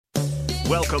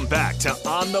Welcome back to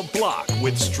On the Block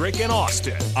with Strick and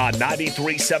Austin on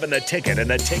 93.7 The Ticket and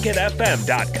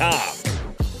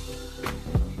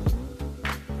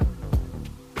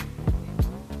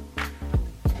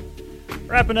theticketfm.com.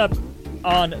 Wrapping up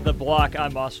On the Block,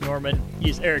 I'm Austin Norman.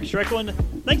 He's Eric Strickland.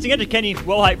 Thanks again to Kenny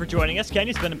Wilhite for joining us.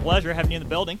 Kenny, it's been a pleasure having you in the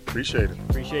building. Appreciate it.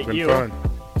 Appreciate been you. Fun.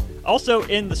 Also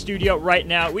in the studio right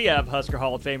now, we have Husker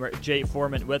Hall of Famer Jay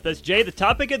Foreman with us. Jay, the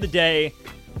topic of the day,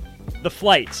 the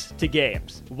flights to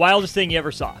games. Wildest thing you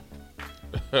ever saw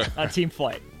on team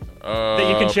flight that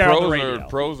you can share on the radio.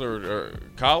 Pros or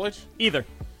college? Either.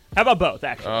 How about both,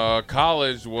 actually?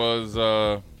 College was,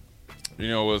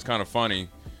 was kind of funny.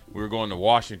 We were going to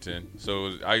Washington,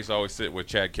 so I used to always sit with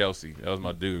Chad Kelsey. That was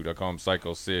my dude. I call him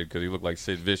Psycho Sid because he looked like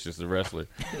Sid Vicious, the wrestler.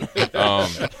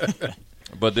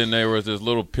 But then there was this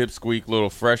little pipsqueak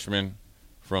little freshman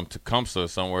from Tecumseh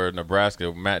somewhere in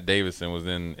Nebraska. Matt Davison was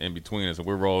in between us, and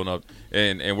we're rolling up,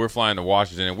 and we're flying to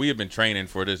Washington. And we had been training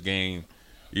for this game,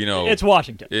 It's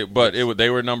Washington. They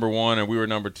were number one, and we were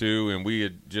number two, and we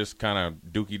had just kind of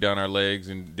dookie down our legs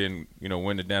and didn't,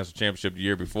 win the national championship the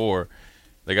year before.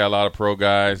 They got a lot of pro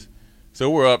guys. So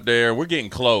we're up there. We're getting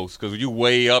close because you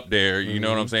way up there, you know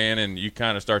what I'm saying? And you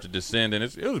kind of start to descend, and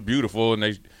it was beautiful,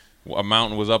 and a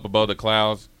mountain was up above the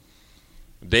clouds.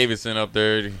 Davidson up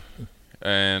there,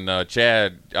 and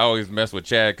Chad. I always mess with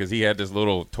Chad because he had this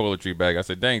little toiletry bag. I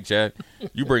said, "Dang, Chad,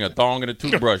 you bring a thong and a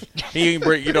toothbrush." He ain't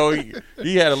bring, he had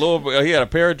he had a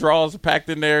pair of drawers packed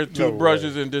in there,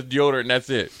 toothbrushes, and just deodorant, and that's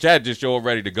it. Chad just showed up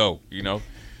ready to go,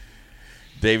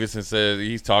 Davidson says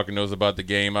he's talking to us about the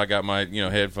game. I got my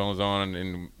headphones on,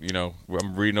 and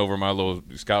I'm reading over my little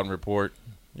scouting report.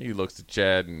 He looks at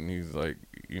Chad and he's like,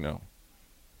 do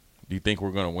you think we're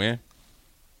gonna win?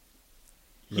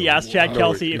 He asked Chad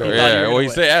Kelsey if he thought you were well, gonna he win.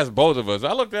 said asked both of us.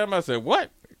 I looked at him. I said, "What?"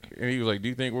 And he was like, "Do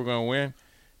you think we're gonna win?"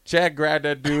 Chad grabbed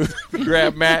that dude,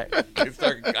 grabbed Matt.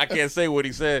 I can't say what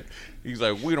he said. He's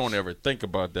like, "We don't ever think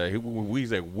about that." We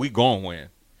said, "We gonna win."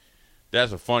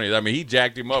 That's a funny. I mean, he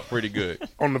jacked him up pretty good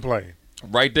On the plane.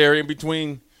 right there in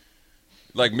between,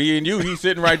 like me and you. He's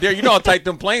sitting right there. You know how tight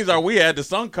them planes are. We had the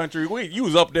Sun Country. You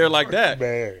was up there like that.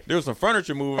 Man. There was some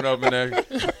furniture moving up in there.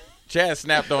 Chad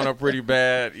snapped on her pretty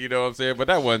bad. You know what I'm saying? But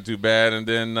that wasn't too bad. And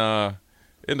then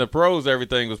in the pros,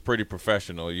 everything was pretty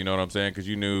professional. You know what I'm saying? Because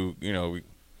you knew,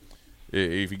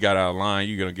 if you got out of line,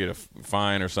 you're gonna get a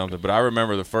fine or something. But I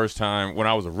remember the first time when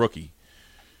I was a rookie.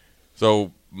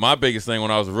 So my biggest thing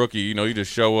when I was a rookie, you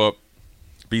just show up,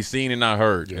 be seen and not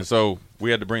heard. Yeah. And so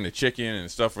we had to bring the chicken and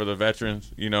stuff for the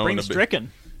veterans, Bring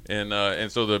Stricken.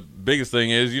 And so the biggest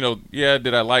thing is,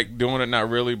 did I like doing it? Not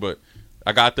really, but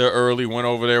I got there early, went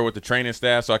over there with the training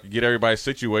staff so I could get everybody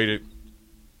situated.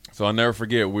 So I'll never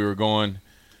forget, we were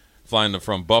flying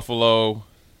from Buffalo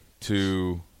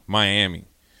to Miami.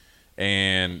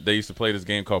 And they used to play this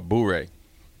game called Boo-Ray.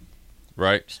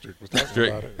 Right,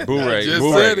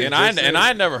 Boo-Ray, and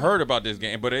I never heard about this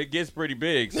game, but it gets pretty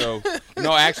big. So,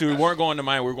 actually, we weren't going to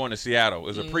Miami; we were going to Seattle. It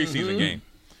was a preseason game.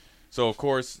 So, of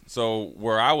course,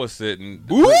 where I was sitting,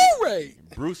 Boo-Ray,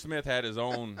 Bruce Smith had his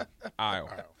own aisle,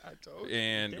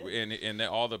 and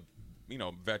all the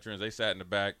veterans, they sat in the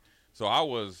back. So I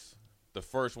was the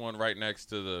first one right next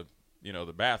to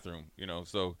the bathroom.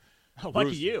 So.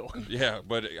 Lucky you. Yeah,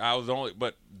 but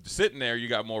but sitting there, you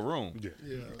got more room. Yeah.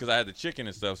 Because I had the chicken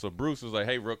and stuff. So Bruce was like,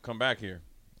 "Hey, Rook, come back here."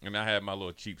 And I had my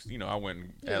little cheap, I went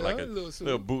and had like a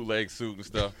little bootleg suit and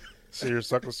stuff.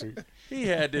 Seersucker suit. He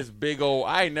had this big old,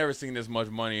 I ain't never seen this much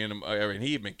money in him. And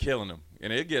he had been killing them.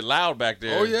 And it'd get loud back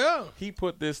there. Oh, yeah. He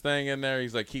put this thing in there.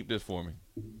 He's like, "Keep this for me."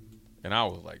 And I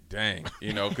was like, dang,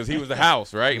 because he was the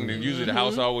house, right? And then usually the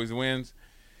house always wins.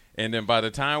 And then by the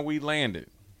time we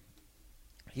landed,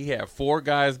 he had 4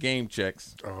 guys game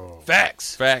checks. Oh.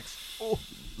 Facts. Ooh.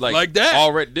 Like that.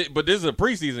 Already, but this is a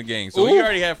preseason game. So he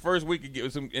already had first week to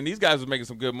get some, and these guys was making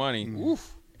some good money.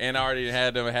 Oof. And already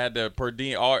had the per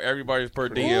diem, everybody's per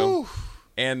diem,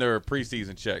 and their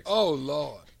preseason checks. Oh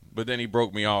Lord. But then he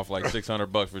broke me off like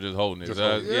 $600 for just holding it.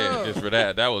 Just for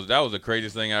that. That was the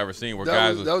craziest thing I ever seen. Where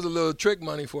that was a little trick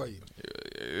money for you.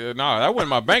 No, that wasn't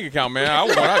my bank account, man. I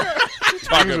was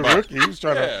talking about. Rookie. He was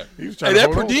trying to. Hey,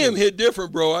 that per diem hit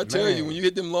different, bro. I tell you, when you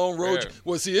hit them long road.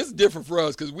 Well, see, it's different for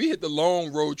us because we hit the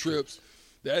long road trips.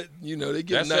 That they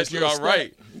get a nice you all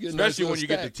right, especially when you stack.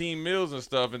 get the team meals and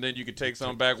stuff, and then you can take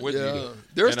some back with you.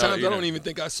 There's times I don't even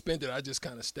think I spent it. I just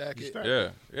kind of stack it. Yeah.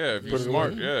 If you're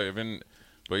smart,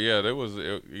 But there was,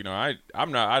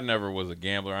 I never was a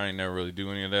gambler. I ain't never really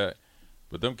do any of that.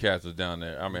 But them cats was down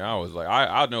there. I mean, I was like,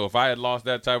 I know if I had lost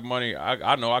that type of money,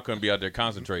 I know I couldn't be out there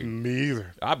concentrating. Me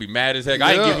either. I'd be mad as heck.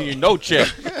 I ain't giving you no check.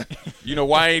 You know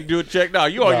why I ain't do a check now?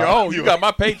 You on your own. You got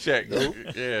my paycheck.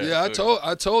 Yeah, I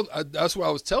told. That's what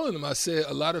I was telling him. I said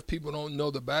a lot of people don't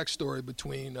know the backstory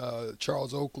between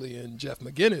Charles Oakley and Jeff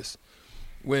McGinnis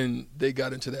when they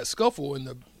got into that scuffle in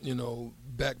the,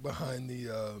 back behind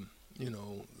the,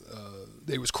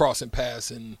 they was crossing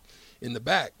paths in the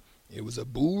back. It was a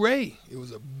boo ray. It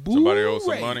was a boo. Somebody owed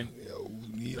some money.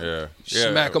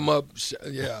 Smack him up.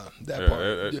 That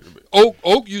part.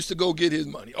 Oak used to go get his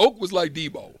money. Oak was like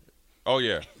Debo. Oh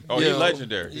yeah. Oh, he's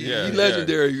legendary. Yeah, he's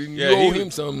legendary. You owe him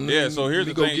something. Yeah. So here's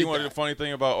the thing. The funny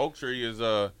thing about Oak Tree is,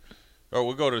 we'll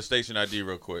go to the station ID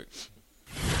real quick.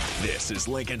 This is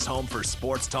Lincoln's home for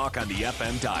sports talk on the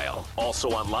FM dial. Also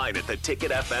online at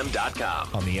theticketfm.com.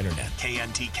 On the internet,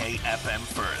 KNTK FM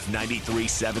Firth,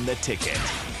 93.7 The Ticket.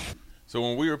 So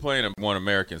when we were playing at One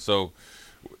American,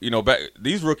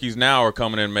 these rookies now are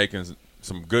coming in making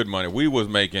some good money. We was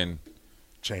making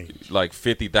change like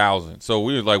 $50,000. So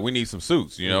we was like, we need some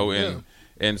suits,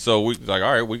 and so we was like,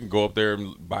 all right, we can go up there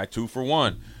and buy 2 for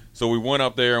 $1. So we went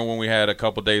up there, and when we had a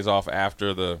couple days off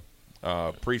after the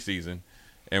preseason,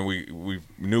 and we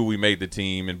knew we made the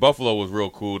team, and Buffalo was real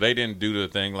cool. They didn't do the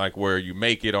thing like where you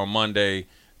make it on Monday,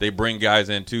 they bring guys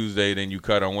in Tuesday, then you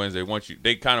cut on Wednesday.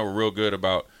 They kind of were real good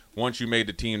about once you made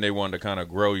the team, they wanted to kind of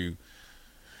grow you.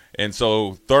 And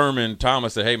so Thurman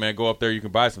Thomas said, hey, man, go up there. You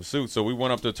can buy some suits. So we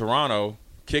went up to Toronto,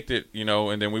 kicked it,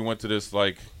 and then we went to this,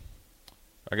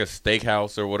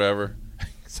 steakhouse or whatever.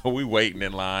 So we waiting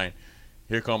in line.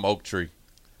 Here come Oak Tree.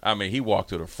 I mean, he walked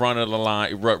to the front of the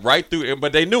line, right through it,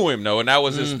 but they knew him, though, and that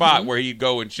was his spot where he'd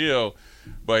go and chill.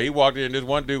 But he walked in, and this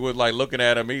one dude was, looking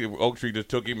at him. Oak Tree just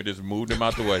took him and just moved him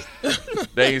out the way.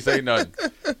 They ain't say nothing.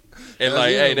 And,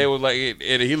 hey, they was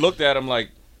and he looked at him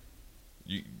like,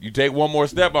 you take one more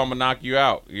step, I'm going to knock you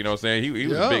out. You know what I'm saying? He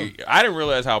was big. I didn't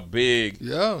realize how big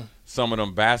some of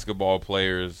them basketball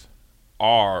players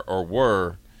are or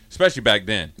were, especially back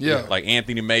then. Yeah. Like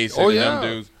Anthony Mason and them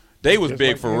dudes. They was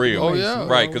big for real. Oh, yeah.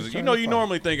 Right, because, you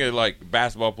normally think of,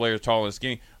 basketball players tall and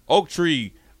skinny. Oak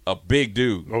Tree, a big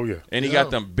dude. Oh, yeah. And he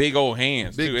got them big old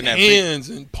hands, too. And hands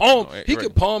and palm. He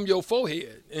could palm your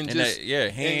forehead.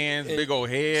 Hands, big old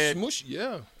head. Smush,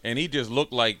 And he just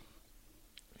looked like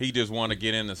he just wanted to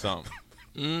get into something.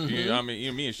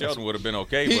 Mm-hmm. Me and Sheldon would have been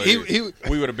okay, but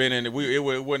we would have been in it. It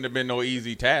wouldn't have been no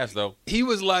easy task, though. He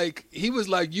was like,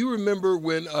 you remember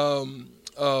when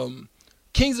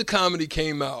Kings of Comedy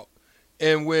came out,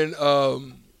 and when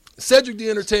Cedric the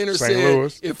Entertainer St. said,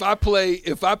 Louis. if I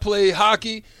play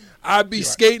hockey, I'd be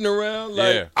skating around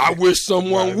I wish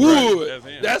someone would.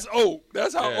 That's Oak.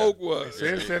 That's how Oak was.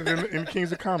 Said it in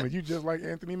Kings of Comedy. You just like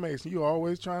Anthony Mason. You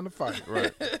always trying to fight.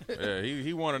 Right. Yeah,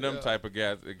 he one of them type of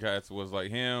guys was like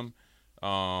him.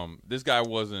 This guy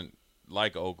wasn't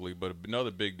like Oakley, but another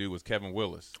big dude was Kevin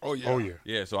Willis. Oh, yeah. Oh, yeah.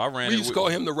 Yeah, so I ran We used to call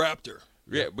him the Raptor.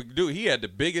 Yeah, but dude, he had the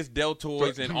biggest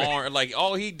deltoids and arm. Like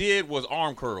all he did was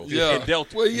arm curls. Yeah, and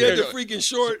deltoids. Well, he had the freaking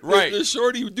short, the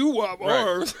shorty doo-wop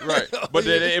arms. Right. But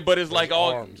but it's like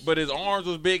all, arms. But his arms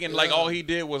was big, and all he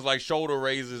did was shoulder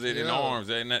raises and arms,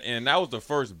 and that was the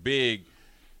first big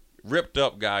ripped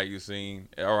up guy you seen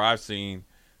or I've seen.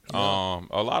 Yeah.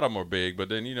 A lot of them are big, but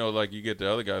then you get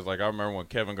the other guys. Like I remember when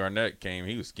Kevin Garnett came,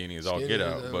 he was skinny as all get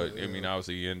out. But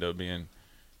obviously he ended up being,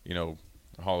 a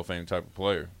Hall of Fame type of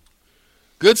player.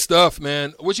 Good stuff,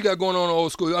 man. What you got going on in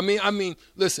Old School? I mean,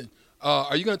 listen.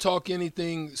 Are you going to talk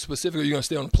anything specific? Are you going to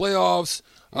stay on the playoffs?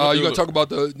 Are you going to talk about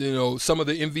the some of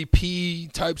the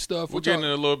MVP type stuff? We're getting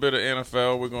a little bit of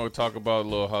NFL. We're going to talk about a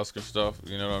little Husker stuff.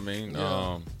 You know what I mean?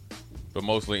 Yeah. But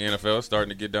mostly NFL is starting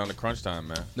to get down to crunch time,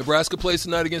 man. Nebraska plays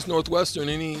tonight against Northwestern.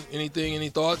 Any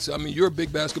thoughts? I mean, you're a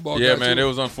big basketball guy. Yeah, man. Too. It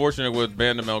was unfortunate with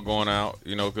Bandamel going out,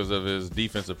 because of his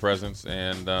defensive presence.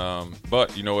 And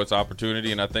but it's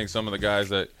opportunity, and I think some of the guys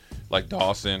that like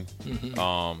Dawson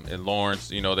and Lawrence,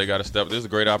 they got to step. This is a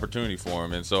great opportunity for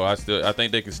him, and so I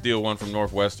think they can steal one from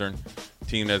Northwestern.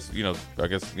 Team that's I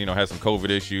guess has some COVID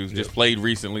issues. Just played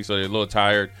recently, so they're a little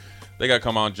tired. They got to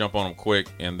come out and jump on them quick,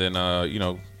 and then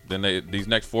then these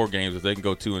next 4 games, if they can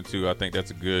go 2-2, I think that's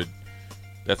a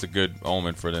good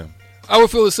omen for them. I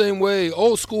would feel the same way.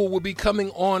 Old School will be coming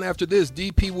on after this.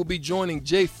 DP will be joining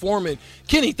Jay Foreman.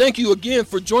 Kenny, thank you again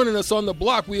for joining us on the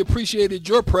block. We appreciated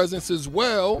your presence as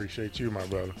well. Appreciate you, my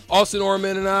brother. Austin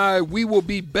Orman and I, we will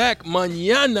be back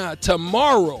mañana,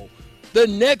 tomorrow, the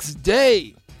next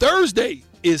day. Thursday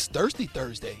is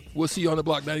Thursday. We'll see you on the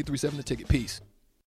block, 93.7 The Ticket. Peace.